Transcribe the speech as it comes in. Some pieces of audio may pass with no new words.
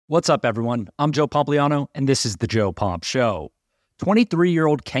What's up, everyone? I'm Joe Pompliano, and this is The Joe Pomp Show.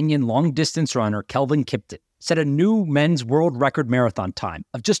 23-year-old Kenyan long-distance runner Kelvin Kiptum set a new men's world record marathon time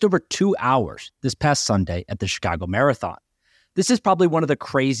of just over 2 hours this past Sunday at the Chicago Marathon. This is probably one of the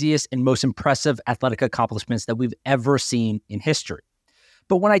craziest and most impressive athletic accomplishments that we've ever seen in history.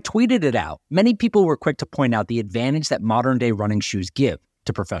 But when I tweeted it out, many people were quick to point out the advantage that modern-day running shoes give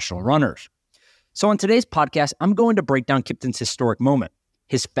to professional runners. So on today's podcast, I'm going to break down Kiptum's historic moment,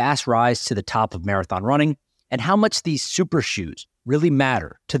 his fast rise to the top of marathon running, and how much these super shoes really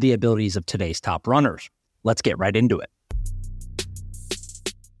matter to the abilities of today's top runners. Let's get right into it.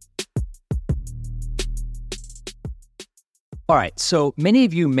 All right, so many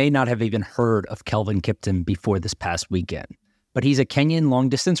of you may not have even heard of Kelvin Kiptum before this past weekend, but he's a Kenyan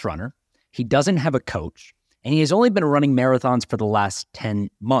long-distance runner. He doesn't have a coach, and he has only been running marathons for the last 10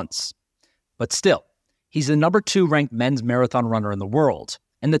 months. But still, he's the number 2 ranked men's marathon runner in the world,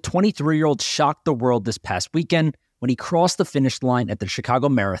 and the 23-year-old shocked the world this past weekend when he crossed the finish line at the Chicago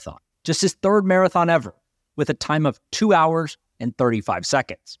Marathon, just his 3rd marathon ever, with a time of 2 hours and 35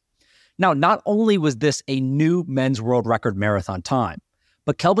 seconds. Now, not only was this a new men's world record marathon time,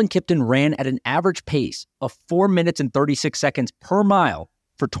 but Kelvin Kiptum ran at an average pace of 4 minutes and 36 seconds per mile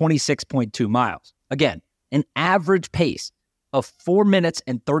for 26.2 miles. Again, an average pace of 4 minutes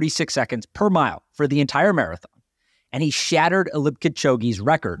and 36 seconds per mile for the entire marathon. And he shattered Eliud Kipchoge's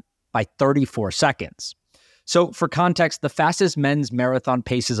record by 34 seconds. So for context, the fastest men's marathon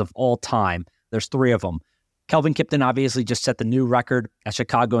paces of all time, there's 3 of them. Kelvin Kiptum obviously just set the new record at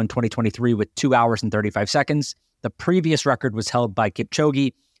Chicago in 2023 with 2 hours and 35 seconds. The previous record was held by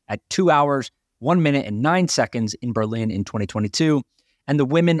Kipchoge at 2 hours, 1 minute and 9 seconds in Berlin in 2022. And the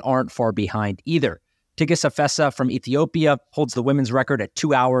women aren't far behind either. Tigist Afesa from Ethiopia holds the women's record at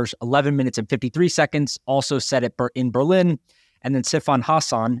 2 hours, 11 minutes and 53 seconds, also set it in Berlin. And then Sifan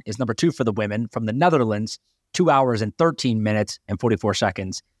Hassan is number 2 for the women from the Netherlands, 2 hours and 13 minutes and 44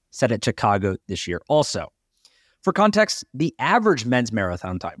 seconds, set at Chicago this year also. For context, the average men's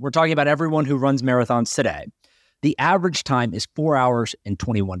marathon time, we're talking about everyone who runs marathons today, the average time is 4 hours and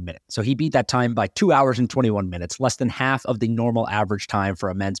 21 minutes. So he beat that time by 2 hours and 21 minutes, less than half of the normal average time for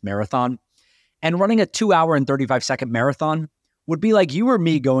a men's marathon. And running a 2 hour and 35 second marathon would be like you or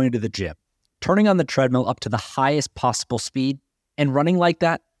me going to the gym, turning on the treadmill up to the highest possible speed and running like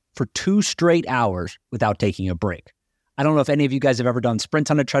that for 2 straight hours without taking a break. I don't know if any of you guys have ever done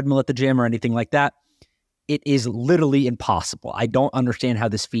sprints on a treadmill at the gym or anything like that. It is literally impossible. I don't understand how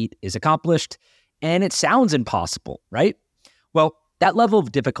this feat is accomplished, and it sounds impossible, right? Well, that level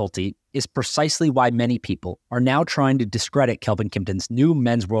of difficulty is precisely why many people are now trying to discredit Kelvin Kiptum's new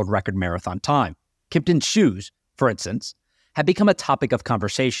men's world record marathon time. Kiptum's shoes, for instance, have become a topic of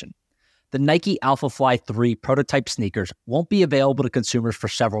conversation. The Nike Alphafly 3 prototype sneakers won't be available to consumers for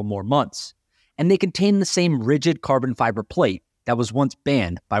several more months, and they contain the same rigid carbon fiber plate that was once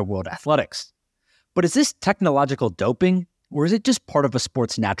banned by World Athletics. But is this technological doping, or is it just part of a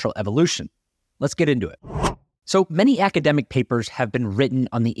sport's natural evolution? Let's get into it. So many academic papers have been written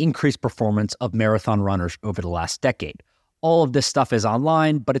on the increased performance of marathon runners over the last decade. All of this stuff is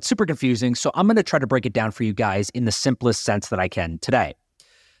online, but it's super confusing, so I'm going to try to break it down for you guys in the simplest sense that I can today.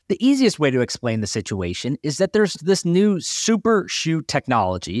 The easiest way to explain the situation is that there's this new super shoe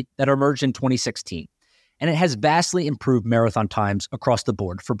technology that emerged in 2016, and it has vastly improved marathon times across the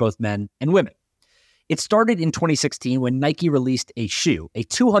board for both men and women. It started in 2016 when Nike released a shoe, a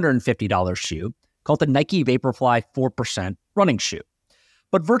 $250 shoe, called the Nike Vaporfly 4% running shoe.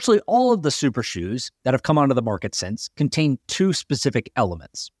 But virtually all of the super shoes that have come onto the market since contain 2 specific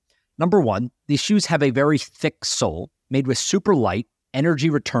elements. Number 1, these shoes have a very thick sole made with super light,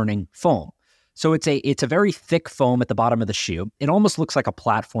 energy-returning foam. So it's a very thick foam at the bottom of the shoe. It almost looks like a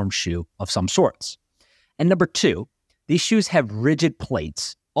platform shoe of some sorts. And number 2, these shoes have rigid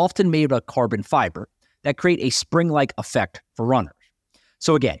plates, often made of carbon fiber, that create a spring-like effect for runners.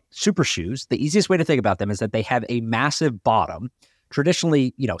 So again, super shoes, the easiest way to think about them is that they have a massive bottom,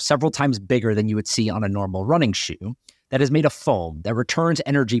 traditionally, several times bigger than you would see on a normal running shoe, that is made of foam that returns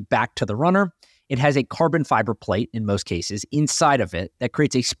energy back to the runner. It has a carbon fiber plate, in most cases, inside of it that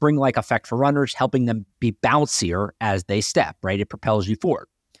creates a spring-like effect for runners, helping them be bouncier as they step, right? It propels you forward.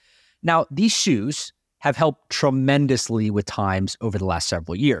 Now, these shoes have helped tremendously with times over the last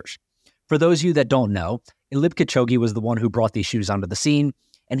several years. For those of you that don't know, Eliud Kipchoge was the one who brought these shoes onto the scene,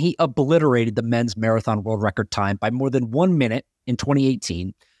 and he obliterated the men's marathon world record time by more than 1 minute in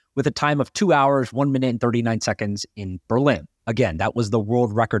 2018, with a time of 2 hours, 1 minute and 39 seconds in Berlin. Again, that was the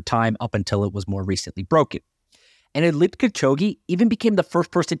world record time up until it was more recently broken. And Eliud Kipchoge even became the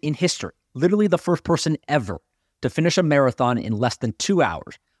first person in history, literally the first person ever, to finish a marathon in less than 2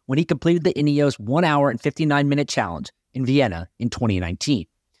 hours, when he completed the Ineos 1 hour and 59-minute challenge in Vienna in 2019.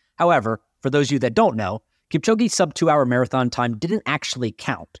 However, for those of you that don't know, Kipchoge's sub-2-hour marathon time didn't actually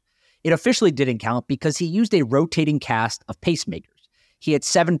count. It officially didn't count because he used a rotating cast of pacemakers. He had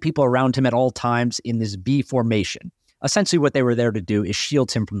 7 people around him at all times in this V formation. Essentially, what they were there to do is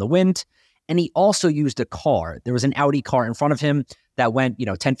shield him from the wind. And he also used a car. There was an Audi car in front of him that went,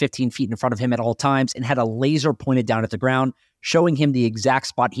 10, 15 feet in front of him at all times and had a laser pointed down at the ground, showing him the exact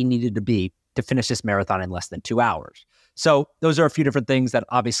spot he needed to be to finish this marathon in less than 2 hours. So those are a few different things that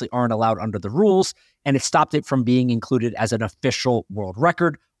obviously aren't allowed under the rules, and it stopped it from being included as an official world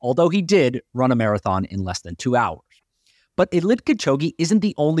record, although he did run a marathon in less than 2 hours. But Eliud Kipchoge isn't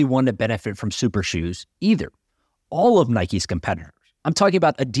the only one to benefit from super shoes either. All of Nike's competitors, I'm talking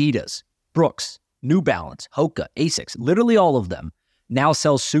about Adidas, Brooks, New Balance, Hoka, Asics, literally all of them, now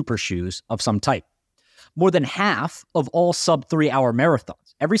sell super shoes of some type. More than half of all sub-3-hour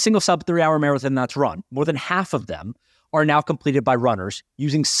marathons, every single sub-3-hour marathon that's run, more than half of them are now completed by runners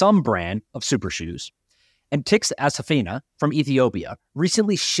using some brand of super shoes. And Tix Asafina from Ethiopia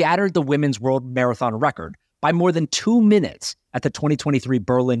recently shattered the women's world marathon record by more than 2 minutes at the 2023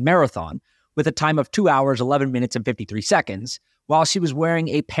 Berlin Marathon with a time of 2 hours, 11 minutes, and 53 seconds, while she was wearing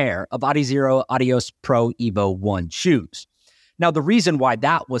a pair of Adizero Adios Pro Evo 1 shoes. Now, the reason why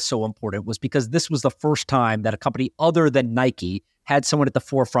that was so important was because this was the first time that a company other than Nike had someone at the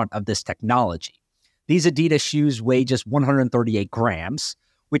forefront of this technology. These Adidas shoes weigh just 138 grams,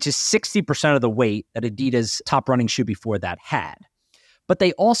 which is 60% of the weight that Adidas' top running shoe before that had. But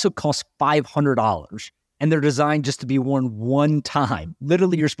they also cost $500, and they're designed just to be worn one time.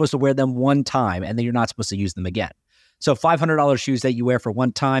 Literally, you're supposed to wear them one time, and then you're not supposed to use them again. So $500 shoes that you wear for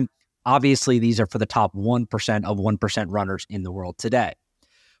one time, obviously these are for the top 1% of 1% runners in the world today.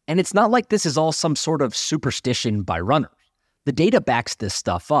 And it's not like this is all some sort of superstition by runners. The data backs this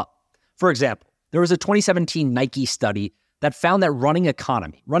stuff up. For example, there was a 2017 Nike study that found that running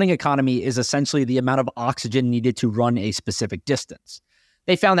economy is essentially the amount of oxygen needed to run a specific distance.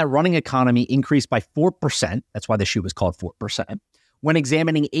 They found that running economy increased by 4%, that's why the shoe was called 4%, when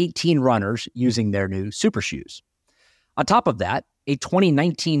examining 18 runners using their new super shoes. On top of that, a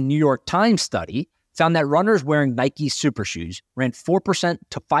 2019 New York Times study found that runners wearing Nike super shoes ran 4%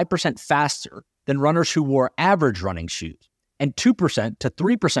 to 5% faster than runners who wore average running shoes, and 2% to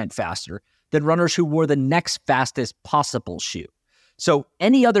 3% faster than runners who wore the next fastest possible shoe. So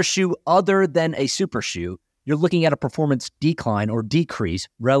any other shoe other than a super shoe, you're looking at a performance decline or decrease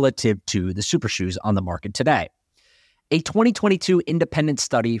relative to the super shoes on the market today. A 2022 independent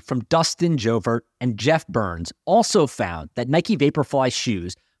study from Dustin Jovert and Jeff Burns also found that Nike Vaporfly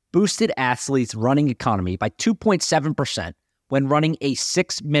shoes boosted athletes' running economy by 2.7% when running a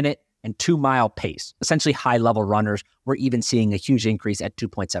 6-minute and 2-mile pace. Essentially, high-level runners were even seeing a huge increase at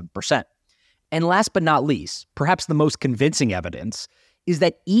 2.7%. And last but not least, perhaps the most convincing evidence, is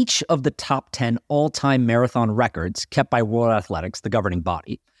that each of the top 10 all-time marathon records kept by World Athletics, the governing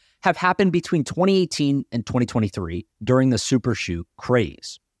body, have happened between 2018 and 2023 during the super shoe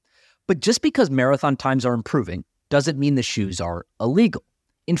craze. But just because marathon times are improving doesn't mean the shoes are illegal.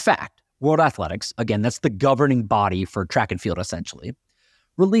 In fact, World Athletics, again, that's the governing body for track and field essentially,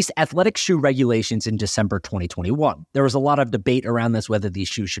 released athletic shoe regulations in December 2021. There was a lot of debate around this, whether these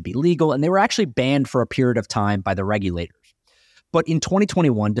shoes should be legal, and they were actually banned for a period of time by the regulators. But in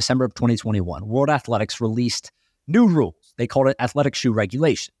 2021, December of 2021, World Athletics released new rules. They called it athletic shoe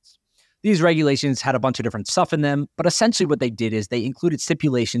regulations. These regulations had a bunch of different stuff in them, but essentially what they did is they included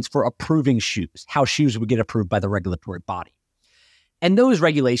stipulations for approving shoes, how shoes would get approved by the regulatory body. And those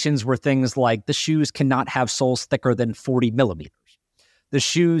regulations were things like the shoes cannot have soles thicker than 40 millimeters. The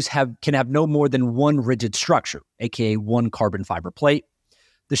shoes can have no more than one rigid structure, aka one carbon fiber plate.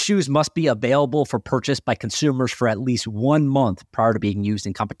 The shoes must be available for purchase by consumers for at least 1 month prior to being used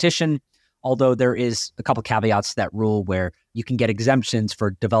in competition, although there is a couple caveats to that rule where you can get exemptions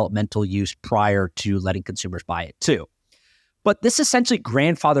for developmental use prior to letting consumers buy it too. But this essentially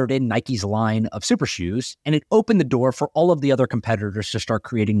grandfathered in Nike's line of super shoes, and it opened the door for all of the other competitors to start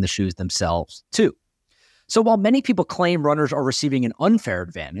creating the shoes themselves too. So while many people claim runners are receiving an unfair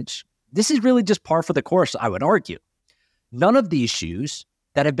advantage, this is really just par for the course, I would argue. None of these shoes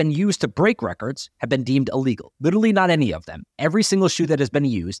that have been used to break records have been deemed illegal. Literally not any of them. Every single shoe that has been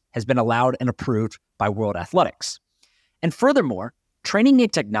used has been allowed and approved by World Athletics. And furthermore, training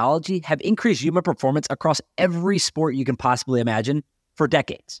and technology have increased human performance across every sport you can possibly imagine for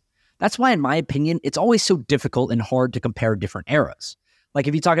decades. That's why, in my opinion, it's always so difficult and hard to compare different eras. Like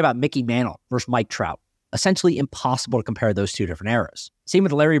if you talk about Mickey Mantle versus Mike Trout, essentially impossible to compare those two different eras. Same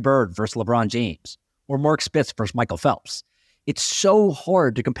with Larry Bird versus LeBron James, or Mark Spitz versus Michael Phelps. It's so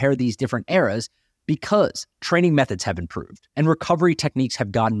hard to compare these different eras because training methods have improved and recovery techniques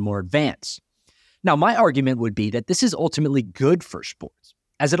have gotten more advanced. Now, my argument would be that this is ultimately good for sports,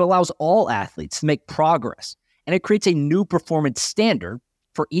 as it allows all athletes to make progress, and it creates a new performance standard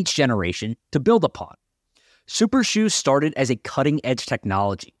for each generation to build upon. Super shoes started as a cutting-edge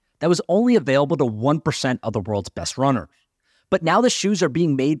technology that was only available to 1% of the world's best runners. But now the shoes are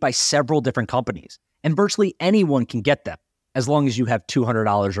being made by several different companies, and virtually anyone can get them, as long as you have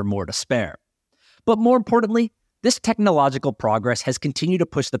 $200 or more to spare. But more importantly, this technological progress has continued to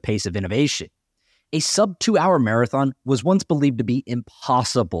push the pace of innovation. A sub-2-hour marathon was once believed to be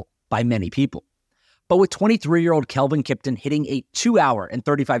impossible by many people. But with 23-year-old Kelvin Kiptum hitting a 2-hour and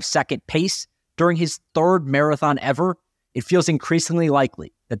 35-second pace during his third marathon ever, it feels increasingly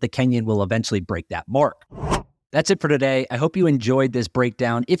likely that the Kenyan will eventually break that mark. That's it for today. I hope you enjoyed this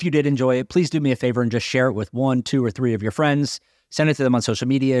breakdown. If you did enjoy it, please do me a favor and just share it with 1, 2, or 3 of your friends. Send it to them on social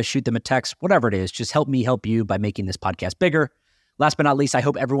media, shoot them a text, whatever it is. Just help me help you by making this podcast bigger. Last but not least, I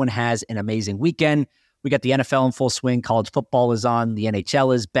hope everyone has an amazing weekend. We got the NFL in full swing. College football is on. The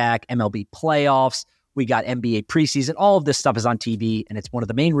NHL is back. MLB playoffs. We got NBA preseason. All of this stuff is on TV, and it's one of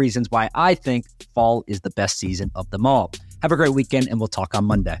the main reasons why I think fall is the best season of them all. Have a great weekend, and we'll talk on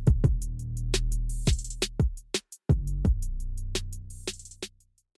Monday.